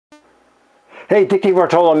Hey, Dick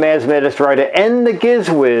DeBartolo, Man's Maddest Writer, and the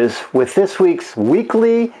GizWiz with this week's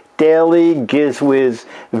weekly, daily GizWiz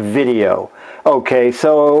video. Okay,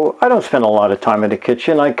 so I don't spend a lot of time in the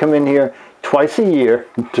kitchen. I come in here twice a year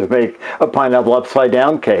to make a pineapple upside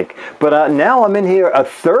down cake. But now I'm in here a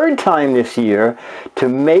third time this year to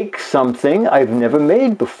make something I've never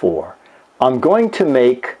made before. I'm going to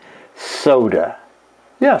make soda.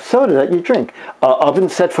 Yeah, soda that you drink. Oven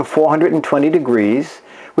set for 420 degrees.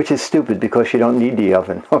 Which is stupid because you don't need the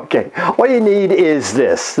oven. Okay, all you need is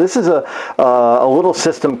this. This is a little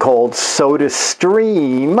system called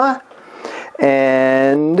SodaStream,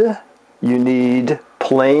 and you need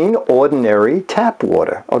plain, ordinary tap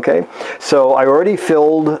water, okay? So I already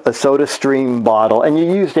filled a SodaStream bottle, and you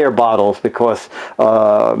use their bottles because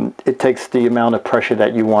it takes the amount of pressure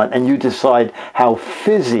that you want, and you decide how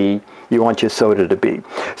fizzy you want your soda to be.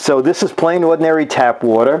 So this is plain, ordinary tap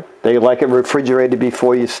water. They like it refrigerated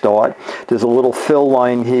before you start. There's a little fill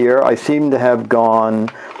line here. I seem to have gone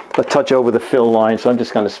a touch over the fill line, so I'm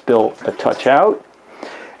just going to spill a touch out.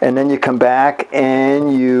 And then you come back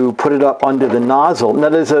and you put it up under the nozzle. Now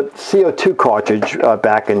there's a CO2 cartridge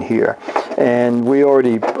back in here, and we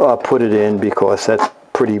already put it in because that's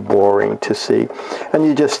pretty boring to see. And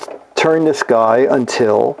you just turn this guy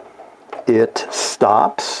until it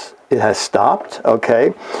stops. It has stopped,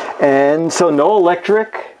 okay? And so no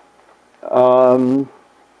electric, no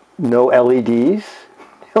LEDs.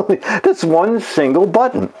 That's one single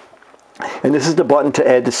button. And this is the button to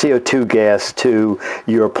add the CO2 gas to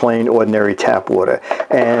your plain, ordinary tap water.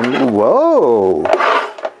 And whoa!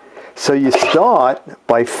 So you start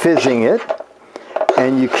by fizzing it,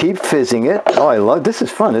 and you keep fizzing it. Oh, I love this. Is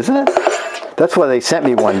fun, isn't it? That's why they sent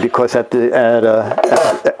me one, because at the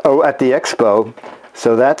expo.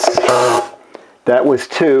 So that was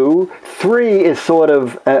 2. 3 is sort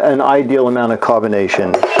of an ideal amount of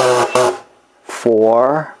carbonation.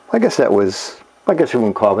 4, I guess you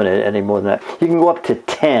wouldn't carbonate it any more than that. You can go up to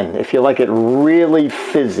 10 if you like it really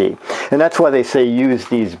fizzy. And that's why they say use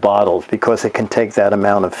these bottles, because it can take that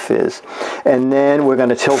amount of fizz. And then we're going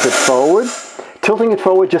to tilt it forward. Tilting it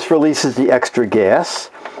forward just releases the extra gas.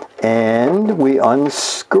 And we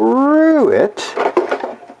unscrew it.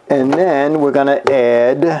 And then we're going to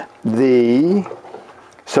add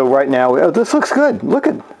so right now, oh, this looks good. Look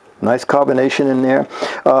at nice carbonation in there.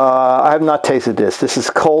 I have not tasted this. This is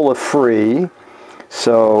cola free.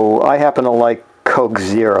 So I happen to like Coke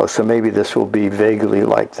Zero, so maybe this will be vaguely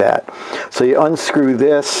like that. So you unscrew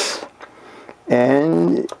this,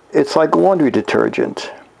 and it's like laundry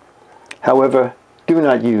detergent. However, do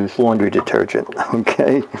not use laundry detergent,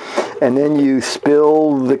 okay? And then you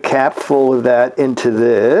spill the cap full of that into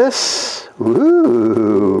this.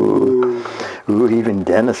 Ooh. Ooh, even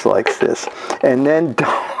Dennis likes this. And then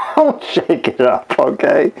don't shake it up,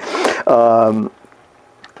 okay?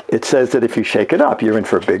 It says that if you shake it up, you're in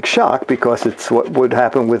for a big shock, because it's what would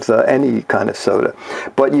happen with any kind of soda.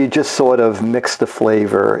 But you just sort of mix the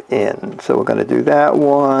flavor in. So we're going to do that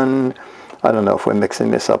one. I don't know if we're mixing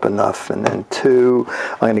this up enough. And then 2.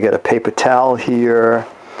 I'm going to get a paper towel here.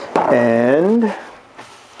 And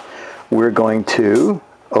we're going to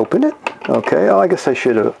open it. Okay, oh, I guess I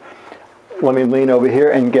should have. Let me lean over here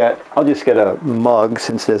and I'll just get a mug,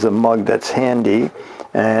 since there's a mug that's handy.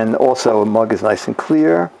 And also a mug is nice and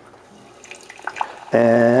clear.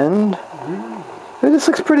 And this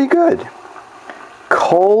looks pretty good.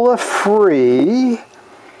 Cola free.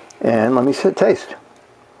 And let me taste.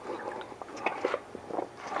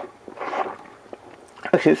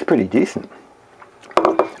 Actually, it's pretty decent.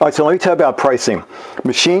 All right, so let me tell you about pricing.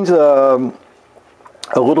 Machine's a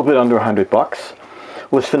little bit under $100.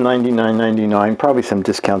 Was for $99.99. Probably some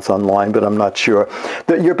discounts online, but I'm not sure.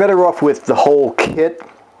 You're better off with the whole kit.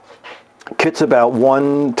 Kit's about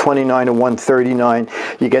 $129 or $139.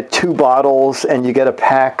 You get 2 bottles, and you get a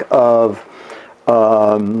pack of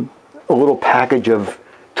a little package of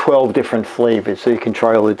 12 different flavors, so you can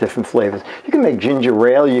try all the different flavors. You can make ginger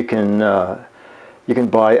ale. You can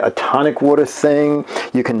buy a tonic water thing.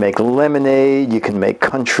 You can make lemonade. You can make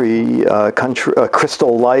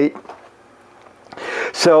Crystal Light.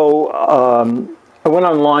 So I went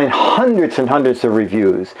online, hundreds and hundreds of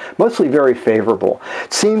reviews, mostly very favorable.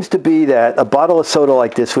 It seems to be that a bottle of soda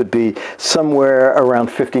like this would be somewhere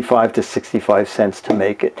around 55 to 65 cents to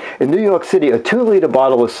make it. In New York City, a 2-liter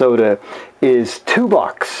bottle of soda is $2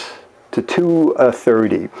 to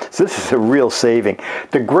 $2.30. So this is a real saving.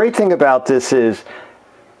 The great thing about this is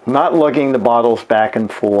not lugging the bottles back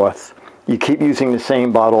and forth. You keep using the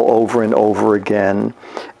same bottle over and over again,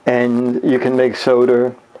 and you can make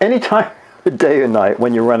soda anytime day or night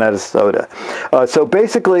when you run out of soda. So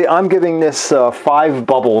basically, I'm giving this 5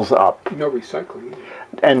 bubbles up. No recycling.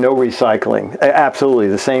 And no recycling. Absolutely.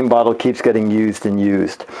 The same bottle keeps getting used and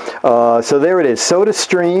used. So there it is.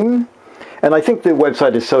 SodaStream. And I think the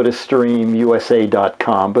website is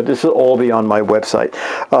sodastreamusa.com, but this will all be on my website.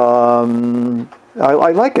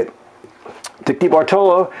 I like it. Dick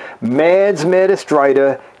DeBartolo, Mad's Maddest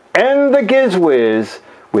Writer, and the Gizwiz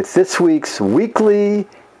with this week's weekly,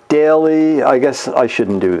 daily, I guess I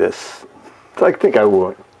shouldn't do this. I think I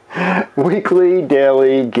would. Weekly,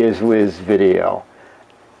 daily Gizwiz video.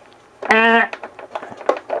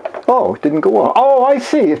 Oh, it didn't go off. Oh, I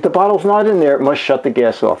see. If the bottle's not in there, it must shut the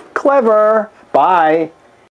gas off. Clever. Bye.